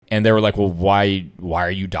And they were like, well, why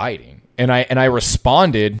are you dieting? And I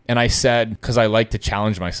responded and I said, because I like to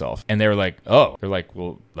challenge myself. And they were like, oh, they're like,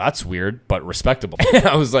 well, that's weird, but respectable. And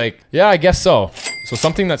I was like, yeah, I guess so. So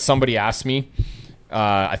something that somebody asked me,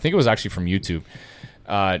 I think it was actually from YouTube.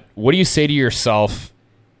 What do you say to yourself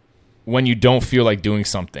when you don't feel like doing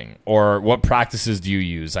something? Or what practices do you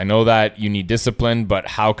use? I know that you need discipline, but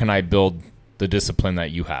how can I build the discipline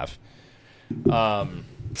that you have? I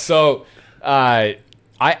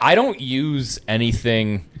don't use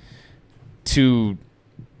anything to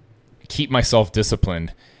keep myself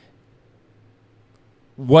disciplined.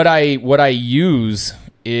 What I use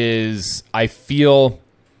is I feel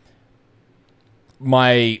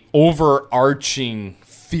my overarching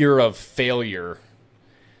fear of failure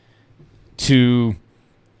to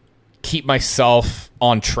keep myself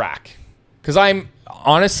on track. Because I'm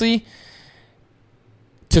honestly,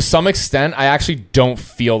 to some extent, I actually don't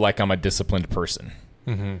feel like I'm a disciplined person.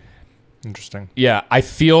 Mm-hmm. Interesting. Yeah, I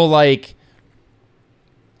feel like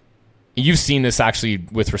you've seen this actually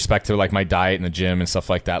with respect to like my diet in the gym and stuff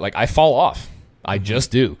like that. Like I fall off. I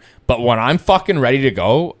just do. But when I'm fucking ready to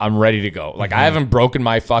go, I'm ready to go. Like I haven't broken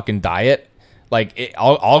my fucking diet. Like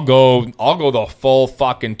I'll go the full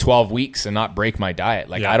fucking 12 weeks and not break my diet.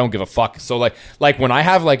 Like I don't give a fuck. So like when I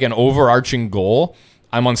have like an overarching goal,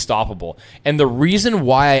 I'm unstoppable. And the reason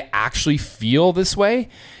why I actually feel this way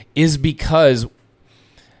is because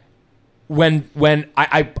when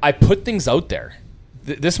I put things out there,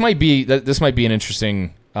 this might be an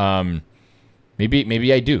interesting.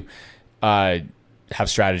 Maybe I do have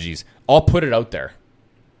strategies. I'll put it out there.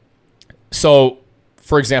 So,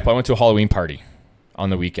 for example, I went to a Halloween party on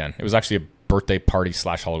the weekend. It was actually a birthday party /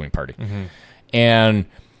 Halloween party, and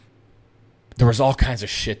there was all kinds of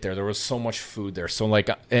shit there. There was so much food there. So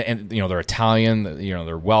like, and you know, they're Italian, you know,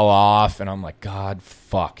 they're well off. And I'm like, God,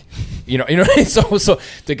 fuck, you know, so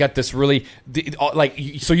they got this really like,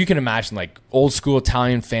 so you can imagine like old school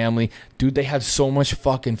Italian family, dude, they had so much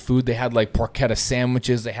fucking food. They had like porchetta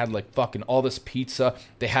sandwiches. They had like fucking all this pizza.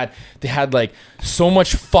 They had like so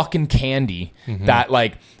much fucking candy that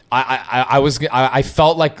like, I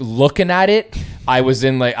felt like looking at it, I was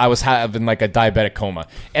having like a diabetic coma,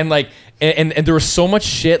 and like and there was so much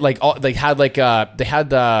shit. Like they had not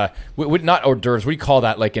hors d'oeuvres. What do you call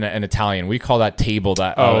that? Like in Italian, we call that table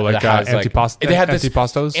that like that has antipasta. They had this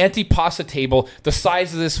antipastos, antipasta table the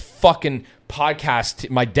size of this fucking podcast.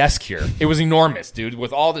 My desk here, it was enormous, dude,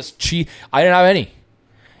 with all this cheese. I didn't have any,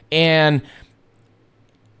 and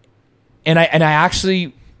I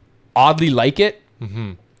actually oddly like it.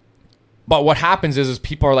 But what happens is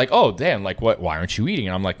people are like, oh, damn, like what? Why aren't you eating?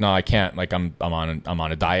 And I'm like, no, I can't. Like I'm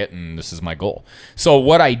on a diet, and this is my goal. So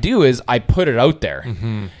what I do is I put it out there,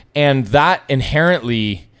 and that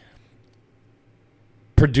inherently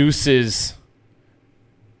produces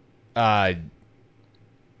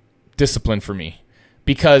discipline for me,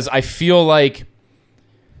 because I feel like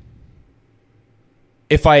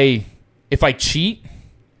if I cheat,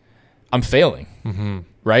 I'm failing,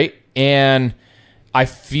 right? And I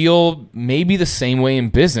feel maybe the same way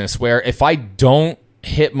in business, where if I don't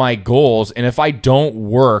hit my goals and if I don't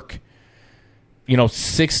work,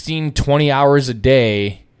 16, 20 hours a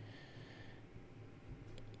day,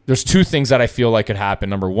 there's two things that I feel like could happen.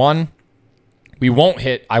 Number one, I won't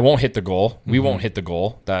hit the goal. We won't hit the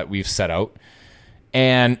goal that we've set out.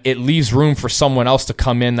 And it leaves room for someone else to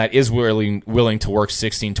come in that is willing to work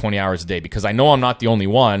 16, 20 hours a day, because I know I'm not the only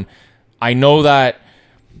one. I know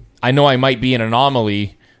I might be an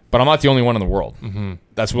anomaly, but I'm not the only one in the world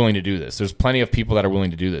that's willing to do this. There's plenty of people that are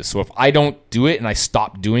willing to do this. So if I don't do it and I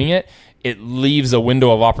stop doing it, it leaves a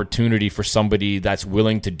window of opportunity for somebody that's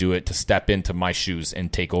willing to do it to step into my shoes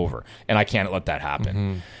and take over. And I can't let that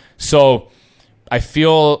happen. So I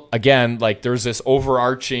feel, again, like there's this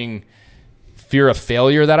overarching fear of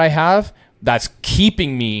failure that I have that's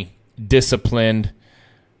keeping me disciplined,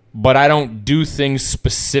 but I don't do things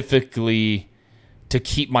specifically to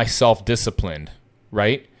keep myself disciplined,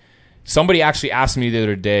 right? Somebody actually asked me the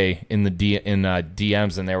other day in the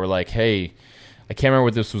DMs, and they were like, "Hey, I can't remember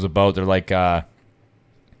what this was about." They're like,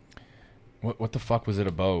 "What the fuck was it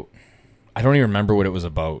about?" I don't even remember what it was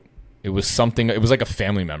about. It was something. It was like a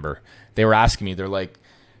family member. They were asking me. They're like,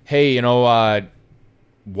 "Hey,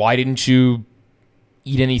 why didn't you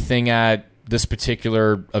eat anything at this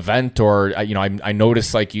particular event?" Or I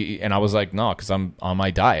noticed like you, and I was like, "No, because I'm on my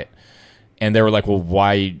diet." And they were like, well,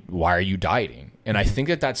 why are you dieting? And I think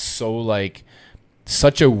that's so like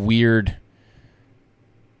such a weird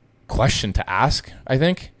question to ask, I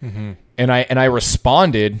think. And I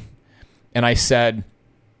responded and I said,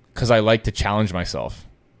 because I like to challenge myself.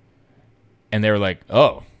 And they were like,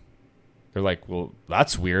 oh, They're like, well,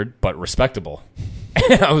 that's weird, but respectable.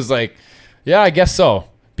 And I was like, yeah, I guess so.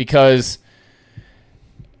 Because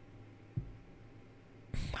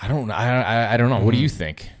I don't know. Mm-hmm. What do you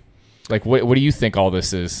think? Like, what do you think all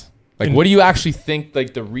this is? Like, what do you actually think,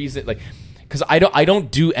 like, the reason, like, because I don't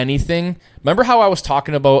do anything. Remember how I was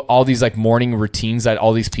talking about all these, like, morning routines that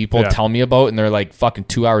all these people tell me about, and they're, like, fucking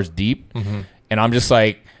 2 hours deep? Mm-hmm. And I'm just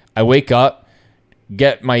like, I wake up,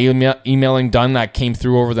 get my emailing done that came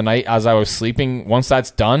through over the night as I was sleeping. Once that's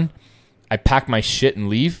done, I pack my shit and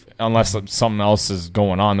leave, unless something else is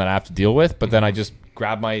going on that I have to deal with. But then I just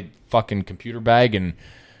grab my fucking computer bag and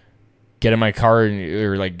get in my car,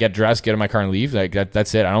 or like get dressed, get in my car and leave. Like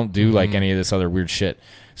that's it. I don't do like any of this other weird shit.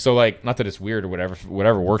 So like, not that it's weird or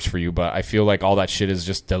whatever works for you, but I feel like all that shit is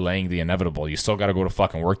just delaying the inevitable. You still got to go to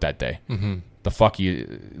fucking work that day. Mm-hmm. The fuck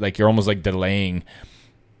you're almost like delaying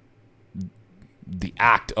the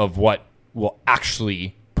act of what will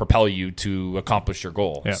actually propel you to accomplish your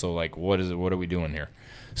goal. Yeah. So like, what is it? What are we doing here?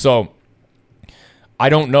 So I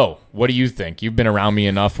don't know. What do you think? You've been around me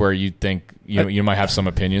enough where you think you might have some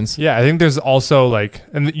opinions. Yeah, I think there's also like,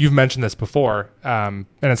 and you've mentioned this before, and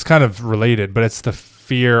it's kind of related, but it's the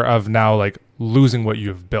fear of now like losing what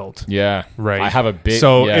you've built. Yeah. Right. I have a big...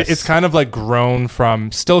 So it's kind of like grown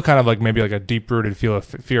from still kind of like maybe like a deep-rooted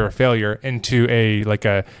fear of failure into a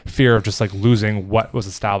fear of just like losing what was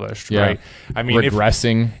established, right? I mean...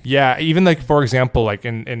 Regressing. Even like, for example, like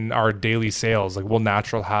in our daily sales, like we'll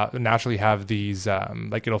naturally have these,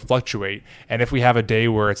 like it'll fluctuate. And if we have a day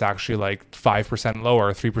where it's actually like 5%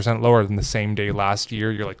 lower, 3% lower than the same day last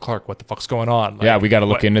year, you're like, Clark, what the fuck's going on? Like, we got to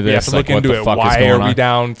look into this. We have to look into it. Why are we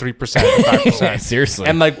down 3%, 5%? Seriously.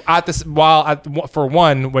 And like if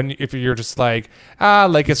you're just like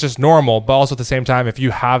it's just normal, but also at the same time, if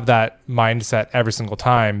you have that mindset every single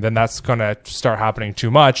time, then that's going to start happening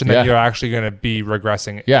too much, and then you're actually going to be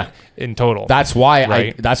regressing in total. That's why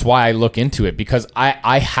I look into it, because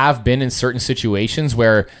I have been in certain situations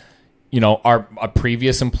where, you know, a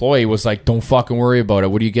previous employee was like, don't fucking worry about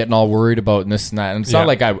it. What are you getting all worried about and this and that? And it's not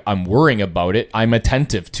like I'm worrying about it. I'm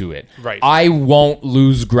attentive to it. Right. I won't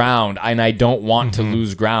lose ground, and I don't want to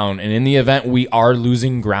lose ground. And in the event we are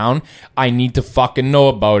losing ground, I need to fucking know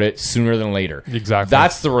about it sooner than later. Exactly.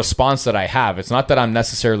 That's the response that I have. It's not that I'm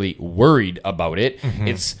necessarily worried about it.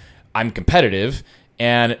 It's I'm competitive,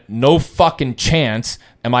 and no fucking chance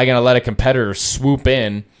am I going to let a competitor swoop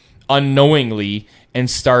in unknowingly and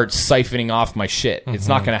start siphoning off my shit. It's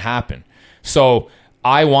not going to happen. So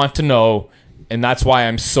I want to know, and that's why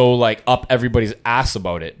I'm so like up everybody's ass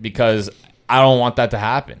about it, because I don't want that to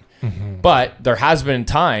happen. But there has been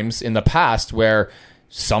times in the past where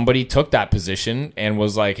somebody took that position and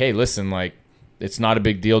was like, hey, listen, like, it's not a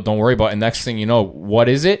big deal. Don't worry about it. And next thing you know, what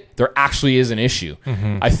is it? There actually is an issue.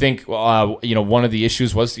 I think, one of the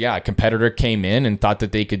issues was, a competitor came in and thought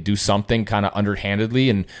that they could do something kind of underhandedly,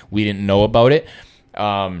 and we didn't know about it.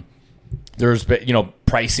 There's been,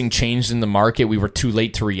 pricing changed in the market. We were too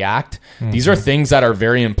late to react. These are things that are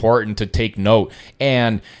very important to take note.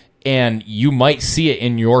 And you might see it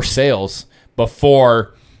in your sales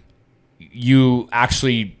before you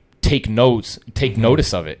actually take notice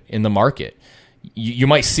of it in the market. You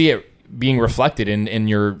might see it being reflected in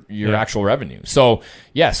your actual revenue. So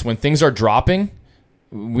yes, when things are dropping,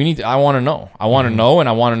 I want to know. I want to know, and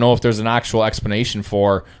I want to know if there's an actual explanation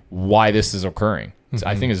for why this is occurring.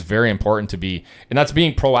 I think it's very important to be, and that's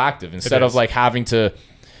being proactive instead of like having to,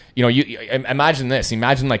 you imagine this.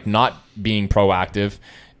 Imagine like not being proactive,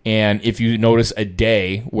 and if you notice a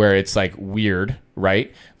day where it's like weird,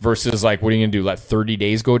 right? Versus like, what are you gonna do? Let 30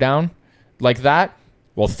 days go down like that?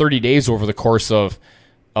 Well, 30 days over the course of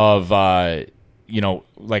like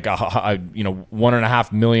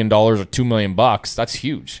 $1.5 million or $2 million, that's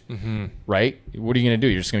huge, right? What are you gonna do?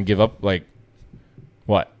 You're just gonna give up like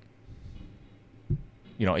what?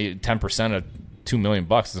 10% of $2 million is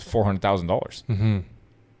 $400,000.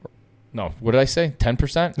 No, what did I say?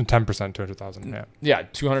 10%? 10%, $200,000. Yeah. Yeah,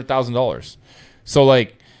 $200,000. So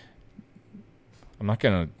like, I'm not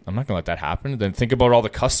gonna let that happen. Then think about all the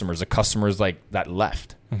customers like that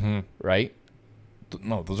left, right?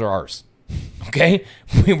 No, those are ours. Okay,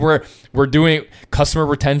 we're doing, customer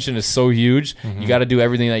retention is so huge. You got to do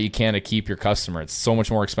everything that you can to keep your customer. It's so much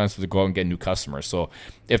more expensive to go out and get new customers. So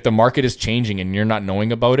if the market is changing and you're not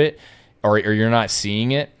knowing about it, or you're not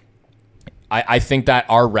seeing it, I think that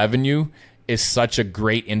our revenue is such a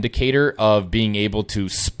great indicator of being able to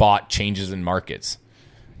spot changes in markets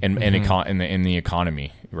and in the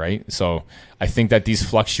economy, right? So I think that these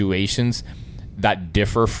fluctuations that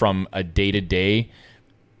differ from a day-to-day,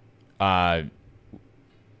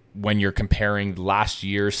 when you're comparing last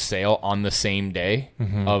year's sale on the same day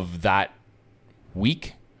of that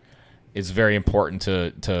week is very important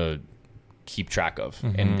to keep track of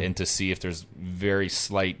and to see if there's very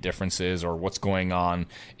slight differences or what's going on.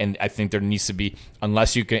 And I think there needs to be,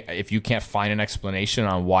 if you can't find an explanation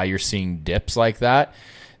on why you're seeing dips like that,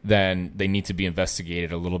 then they need to be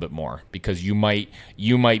investigated a little bit more, because you might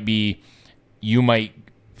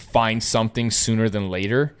find something sooner than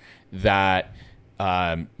later that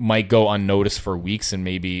might go unnoticed for weeks and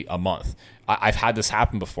maybe a month. I've had this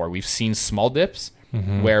happen before. We've seen small dips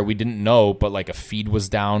where we didn't know, but like a feed was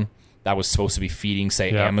down that was supposed to be feeding, say,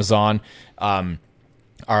 Amazon.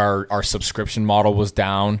 Our subscription model was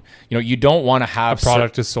down. You know, you don't want to have a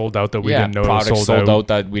product is sold out that we didn't know product was sold out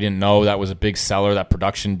that we didn't know, that was a big seller that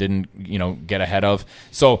production didn't, get ahead of.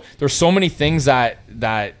 So there's so many things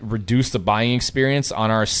that reduce the buying experience on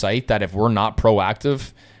our site that if we're not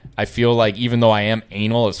proactive, I feel like, even though I am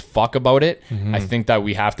anal as fuck about it, I think that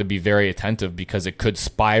we have to be very attentive, because it could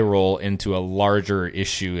spiral into a larger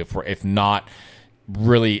issue if not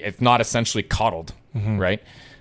essentially coddled, right?